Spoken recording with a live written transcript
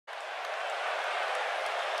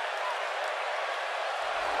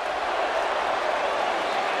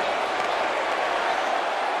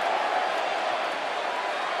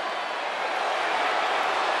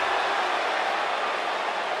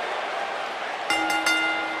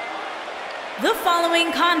The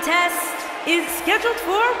following contest is scheduled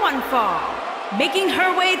for one fall. Making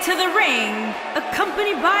her way to the ring,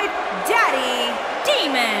 accompanied by Daddy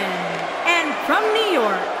Demon, and from New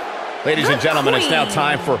York, ladies and gentlemen, it's now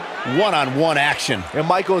time for one-on-one action. And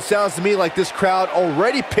Michael, it sounds to me like this crowd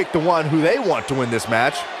already picked the one who they want to win this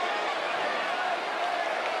match.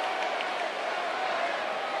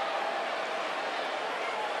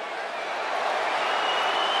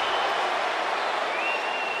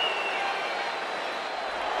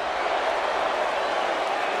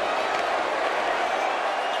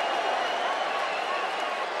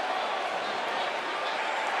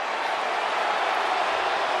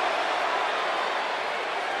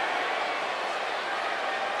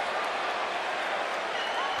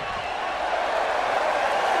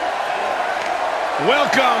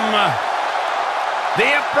 Welcome, the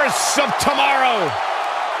Empress of Tomorrow.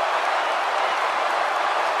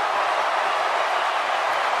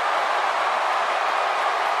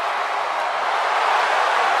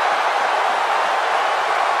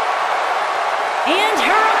 And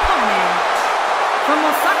her opponent, from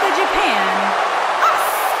Osaka, Japan,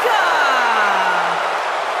 Asuka!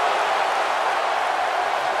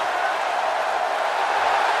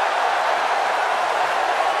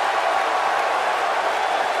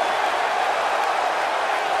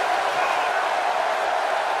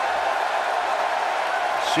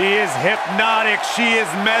 She is hypnotic, she is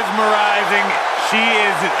mesmerizing, she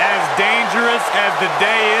is as dangerous as the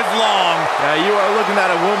day is long. Now you are looking at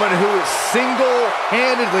a woman who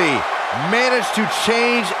single-handedly managed to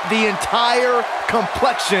change the entire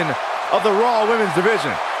complexion of the Raw Women's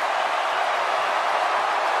Division.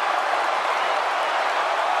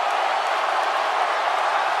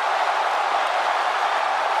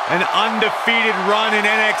 An undefeated run in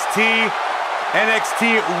NXT,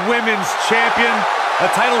 NXT Women's Champion, a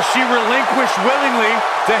title she relinquished willingly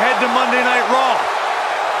to head to Monday Night Raw.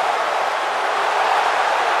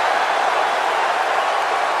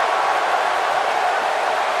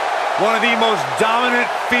 One of the most dominant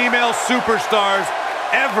female superstars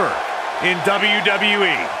ever in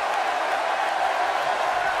WWE.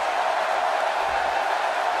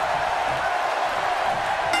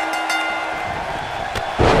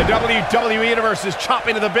 The WWE Universe is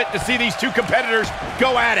chopping to the bit to see these two competitors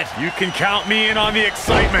go at it. You can count me in on the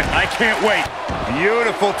excitement. I can't wait.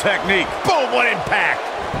 Beautiful technique. Boom, what impact.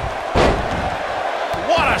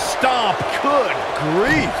 What a stomp. Good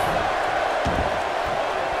grief.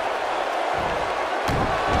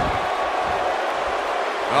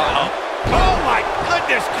 Uh-oh. Oh my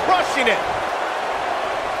goodness, crushing it.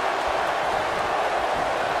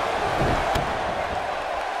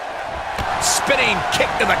 Spinning kick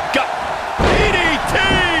to the gut. DDT!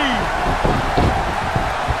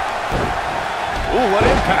 Ooh, what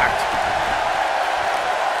impact.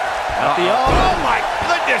 Oh my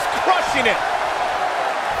goodness, crushing it.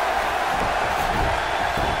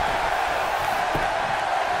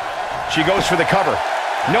 She goes for the cover.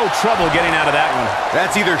 No trouble getting out of that one.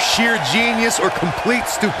 That's either sheer genius or complete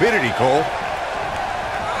stupidity, Cole.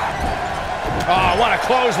 Oh, what a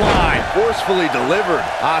clothesline. Forcefully delivered.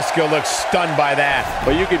 Asuka looks stunned by that.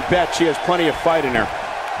 But you can bet she has plenty of fight in her.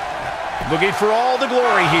 Looking for all the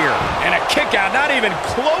glory here. And a kick out, not even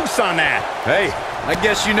close on that. Hey, I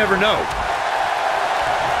guess you never know.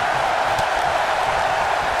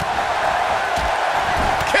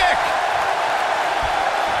 Kick!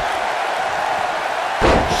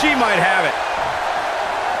 She might have it.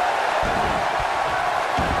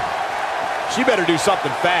 She better do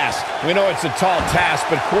something fast. We know it's a tall task,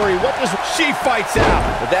 but Corey, what does she fights out?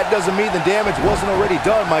 But that doesn't mean the damage wasn't already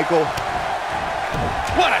done, Michael.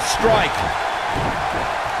 What a strike.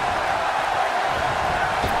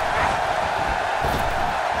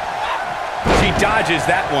 She dodges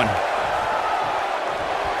that one.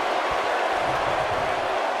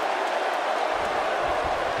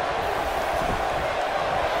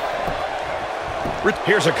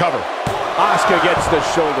 Here's a cover. Asuka gets the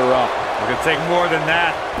shoulder up. We're gonna take more than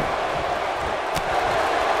that.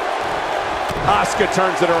 Asuka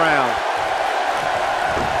turns it around.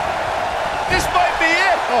 This might be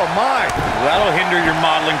it. Oh, my. That'll hinder your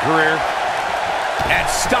modeling career. And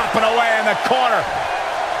stomping away in the corner.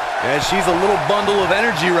 Yeah, she's a little bundle of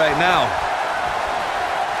energy right now.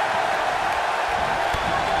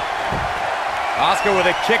 Asuka with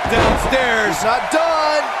a kick downstairs. It's not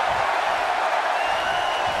done.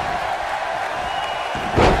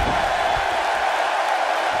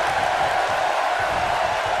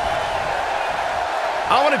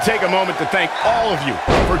 I want to take a moment to thank all of you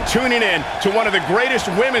for tuning in to one of the greatest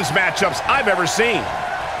women's matchups I've ever seen.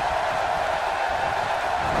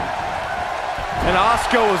 And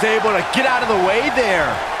Asuka was able to get out of the way there.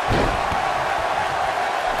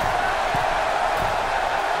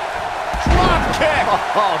 Drop kick.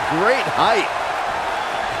 Oh, great height.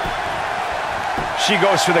 She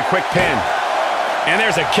goes for the quick pin. And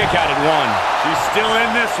there's a kick out at one. She's still in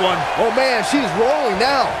this one. Oh man, she's rolling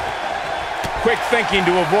now. Quick thinking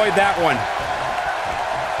to avoid that one.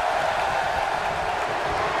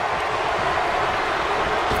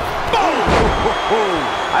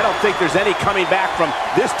 I don't think there's any coming back from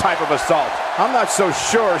this type of assault. I'm not so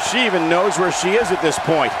sure she even knows where she is at this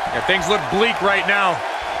point. Yeah, things look bleak right now.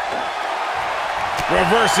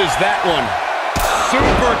 Reverses that one.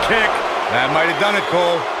 Super kick. That might have done it,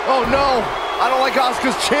 Cole. Oh no, I don't like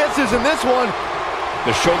Asuka's chances in this one.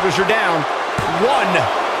 The shoulders are down. 1,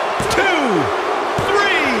 2, 3.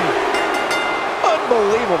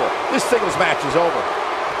 Unbelievable. This singles match is over.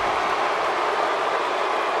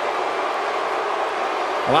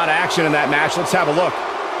 A lot of action in that match. Let's have a look.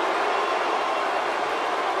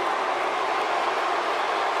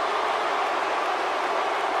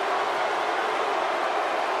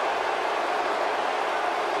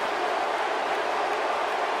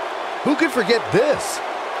 Who could forget this?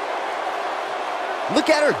 Look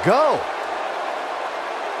at her go.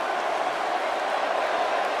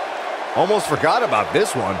 Almost forgot about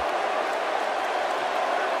this one.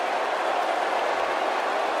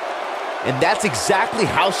 And that's exactly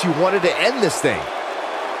how she wanted to end this thing.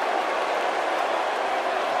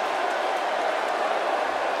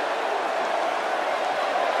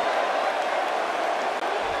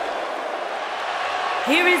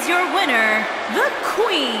 Here is your winner, the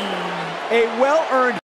Queen. A well-earned